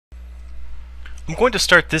I'm going to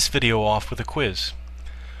start this video off with a quiz.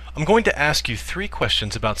 I'm going to ask you 3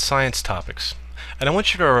 questions about science topics, and I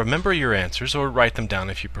want you to remember your answers or write them down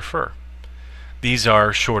if you prefer. These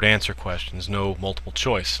are short answer questions, no multiple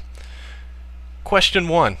choice. Question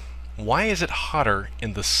 1. Why is it hotter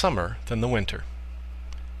in the summer than the winter?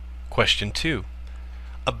 Question 2.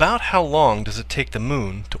 About how long does it take the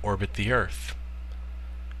moon to orbit the Earth?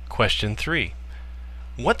 Question 3.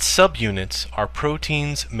 What subunits are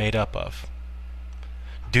proteins made up of?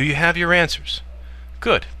 Do you have your answers?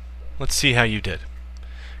 Good. Let's see how you did.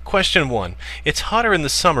 Question 1. It's hotter in the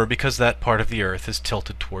summer because that part of the Earth is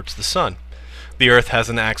tilted towards the Sun. The Earth has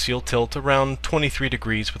an axial tilt around 23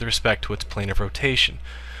 degrees with respect to its plane of rotation,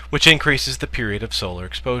 which increases the period of solar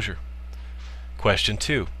exposure. Question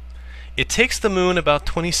 2. It takes the Moon about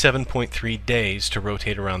 27.3 days to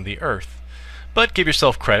rotate around the Earth, but give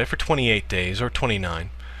yourself credit for 28 days or 29.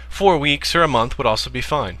 4 weeks or a month would also be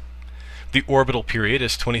fine. The orbital period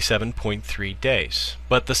is 27.3 days,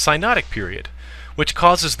 but the synodic period, which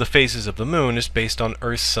causes the phases of the Moon, is based on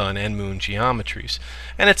Earth, Sun, and Moon geometries,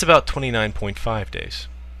 and it's about 29.5 days.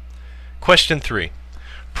 Question 3.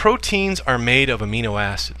 Proteins are made of amino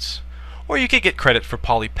acids, or you could get credit for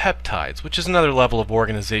polypeptides, which is another level of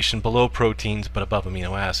organization below proteins but above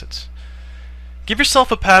amino acids. Give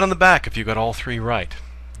yourself a pat on the back if you got all 3 right.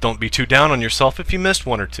 Don't be too down on yourself if you missed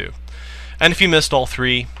 1 or 2. And if you missed all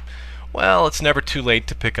 3, well, it's never too late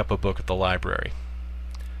to pick up a book at the library.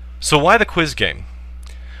 So why the quiz game?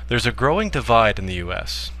 There's a growing divide in the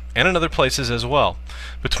US, and in other places as well,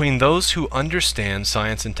 between those who understand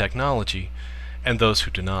science and technology and those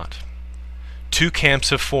who do not. 2 camps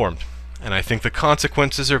have formed, and I think the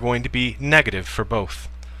consequences are going to be negative for both.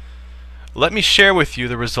 Let me share with you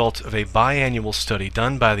the results of a biannual study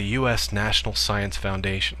done by the US National Science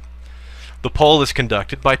Foundation. The poll is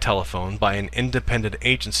conducted by telephone by an independent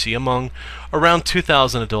agency among around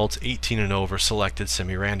 2,000 adults 18 and over selected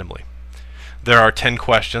semi-randomly. There are 10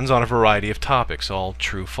 questions on a variety of topics, all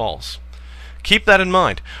true-false. Keep that in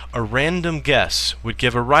mind. A random guess would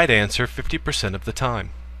give a right answer 50% of the time.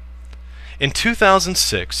 In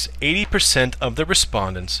 2006, 80% of the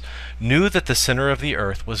respondents knew that the center of the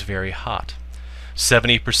Earth was very hot.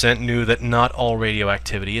 70% knew that not all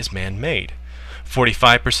radioactivity is man-made.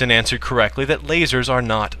 45% answered correctly that lasers are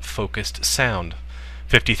not focused sound.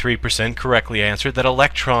 53% correctly answered that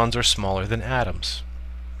electrons are smaller than atoms.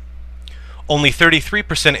 Only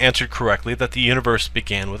 33% answered correctly that the universe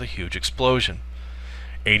began with a huge explosion.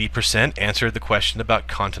 80% answered the question about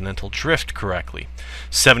continental drift correctly.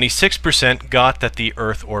 76% got that the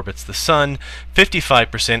Earth orbits the Sun.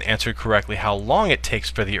 55% answered correctly how long it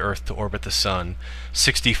takes for the Earth to orbit the Sun.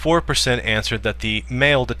 64% answered that the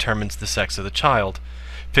male determines the sex of the child.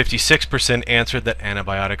 56% answered that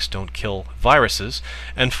antibiotics don't kill viruses.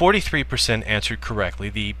 And 43% answered correctly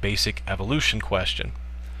the basic evolution question.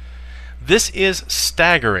 This is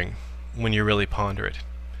staggering when you really ponder it.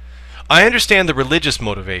 I understand the religious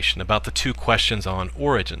motivation about the 2 questions on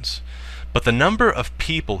origins, but the number of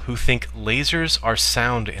people who think lasers are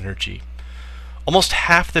sound energy, almost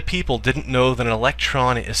half the people didn't know that an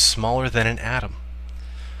electron is smaller than an atom.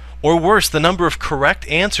 Or worse, the number of correct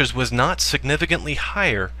answers was not significantly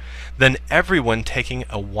higher than everyone taking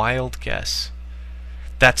a wild guess.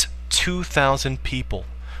 That's 2,000 people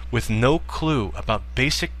with no clue about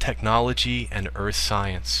basic technology and earth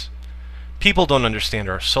science. People don't understand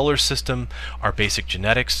our solar system, our basic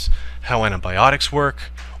genetics, how antibiotics work,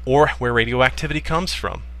 or where radioactivity comes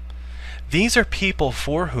from. These are people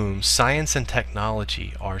for whom science and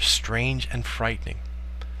technology are strange and frightening.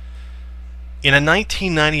 In a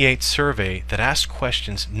 1998 survey that asked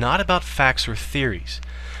questions not about facts or theories,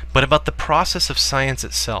 but about the process of science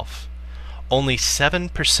itself, only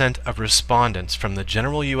 7% of respondents from the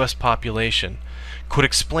general US population could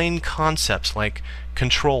explain concepts like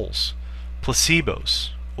controls, placebos,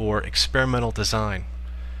 or experimental design.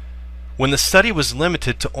 When the study was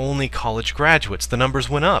limited to only college graduates, the numbers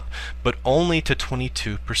went up, but only to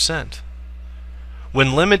 22%.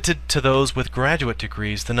 When limited to those with graduate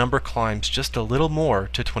degrees, the number climbs just a little more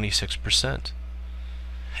to 26%.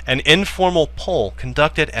 An informal poll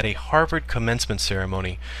conducted at a Harvard commencement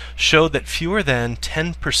ceremony showed that fewer than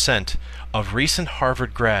 10% of recent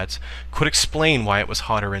Harvard grads could explain why it was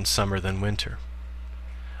hotter in summer than winter.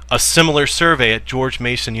 A similar survey at George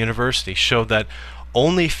Mason University showed that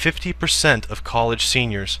only 50% of college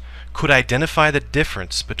seniors could identify the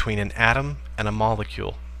difference between an atom and a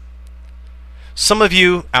molecule. Some of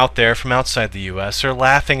you out there from outside the US are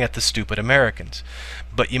laughing at the stupid Americans,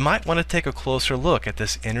 but you might want to take a closer look at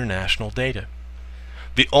this international data.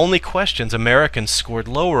 The only questions Americans scored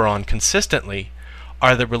lower on consistently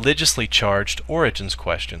are the religiously charged origins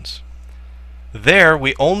questions. There,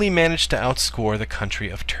 we only managed to outscore the country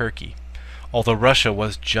of Turkey, although Russia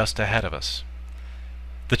was just ahead of us.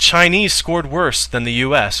 The Chinese scored worse than the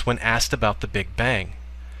US when asked about the Big Bang.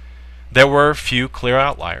 There were few clear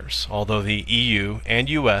outliers, although the EU and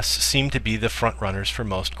US seemed to be the frontrunners for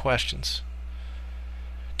most questions.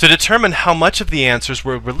 To determine how much of the answers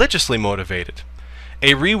were religiously motivated,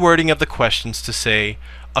 a rewording of the questions to say,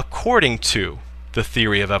 according to the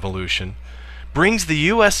theory of evolution, brings the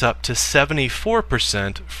US up to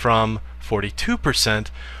 74% from 42%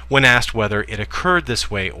 when asked whether it occurred this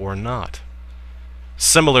way or not.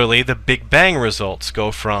 Similarly, the Big Bang results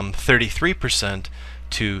go from 33%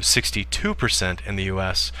 to 62% in the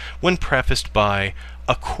US when prefaced by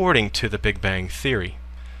according to the Big Bang theory.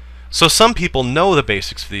 So some people know the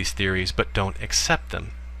basics of these theories but don't accept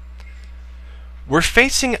them. We're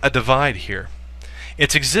facing a divide here.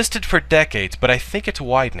 It's existed for decades, but I think it's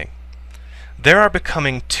widening. There are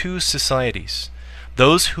becoming two societies,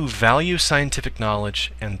 those who value scientific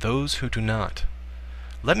knowledge and those who do not.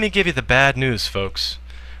 Let me give you the bad news, folks.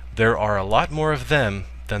 There are a lot more of them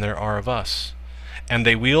than there are of us, and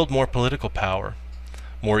they wield more political power,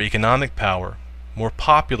 more economic power, more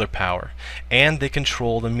popular power, and they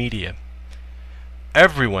control the media.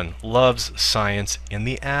 Everyone loves science in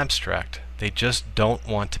the abstract. They just don't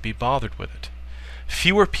want to be bothered with it.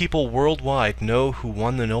 Fewer people worldwide know who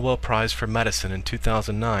won the Nobel Prize for Medicine in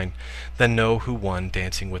 2009 than know who won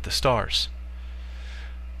Dancing with the Stars.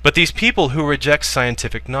 But these people who reject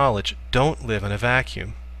scientific knowledge don't live in a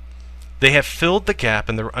vacuum. They have filled the gap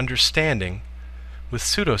in their understanding with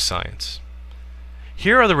pseudoscience.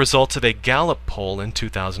 Here are the results of a Gallup poll in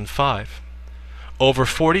 2005. Over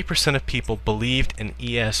 40% of people believed in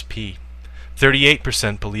ESP.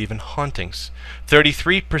 38% believe in hauntings.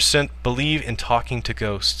 33% believe in talking to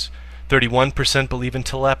ghosts. 31% believe in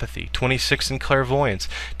telepathy. 26% in clairvoyance.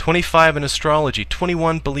 25% in astrology.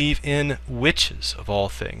 21% believe in witches, of all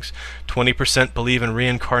things. 20% believe in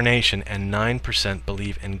reincarnation. And 9%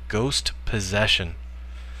 believe in ghost possession.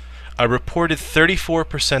 A reported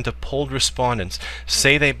 34% of polled respondents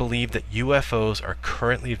say they believe that UFOs are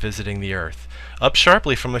currently visiting the Earth, up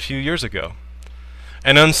sharply from a few years ago.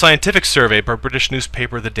 An unscientific survey by British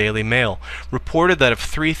newspaper The Daily Mail reported that of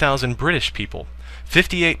 3,000 British people,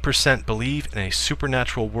 58% believe in a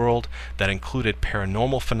supernatural world that included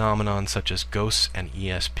paranormal phenomenon such as ghosts and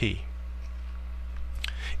ESP.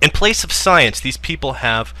 In place of science, these people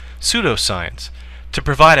have pseudoscience to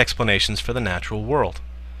provide explanations for the natural world.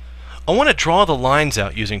 I want to draw the lines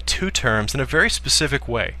out using two terms in a very specific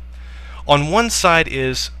way. On one side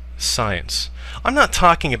is science. I'm not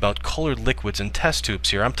talking about colored liquids and test tubes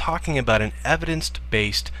here. I'm talking about an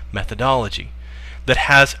evidence-based methodology that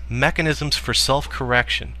has mechanisms for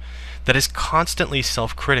self-correction, that is constantly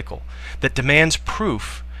self-critical, that demands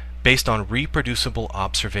proof based on reproducible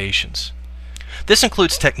observations. This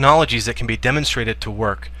includes technologies that can be demonstrated to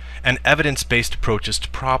work and evidence-based approaches to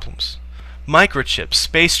problems. Microchips,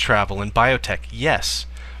 space travel, and biotech, yes,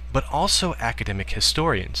 but also academic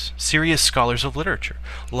historians, serious scholars of literature,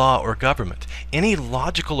 law, or government, any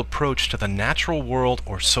logical approach to the natural world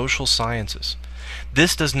or social sciences.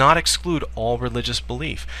 This does not exclude all religious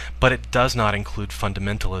belief, but it does not include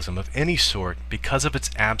fundamentalism of any sort because of its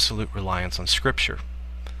absolute reliance on Scripture.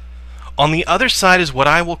 On the other side is what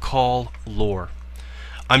I will call lore.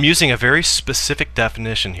 I'm using a very specific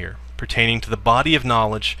definition here, pertaining to the body of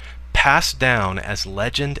knowledge passed down as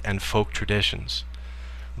legend and folk traditions.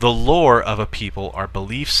 The lore of a people are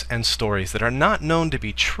beliefs and stories that are not known to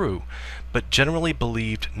be true, but generally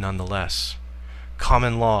believed nonetheless.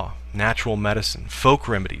 Common law, natural medicine, folk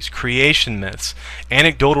remedies, creation myths,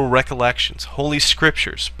 anecdotal recollections, holy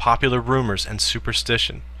scriptures, popular rumors, and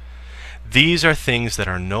superstition. These are things that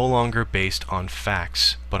are no longer based on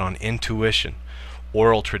facts, but on intuition,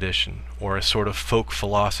 oral tradition, or a sort of folk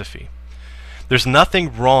philosophy. There's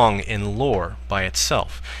nothing wrong in lore by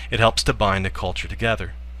itself. It helps to bind a culture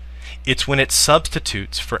together. It's when it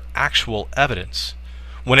substitutes for actual evidence,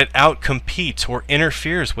 when it outcompetes or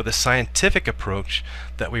interferes with a scientific approach,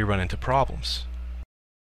 that we run into problems.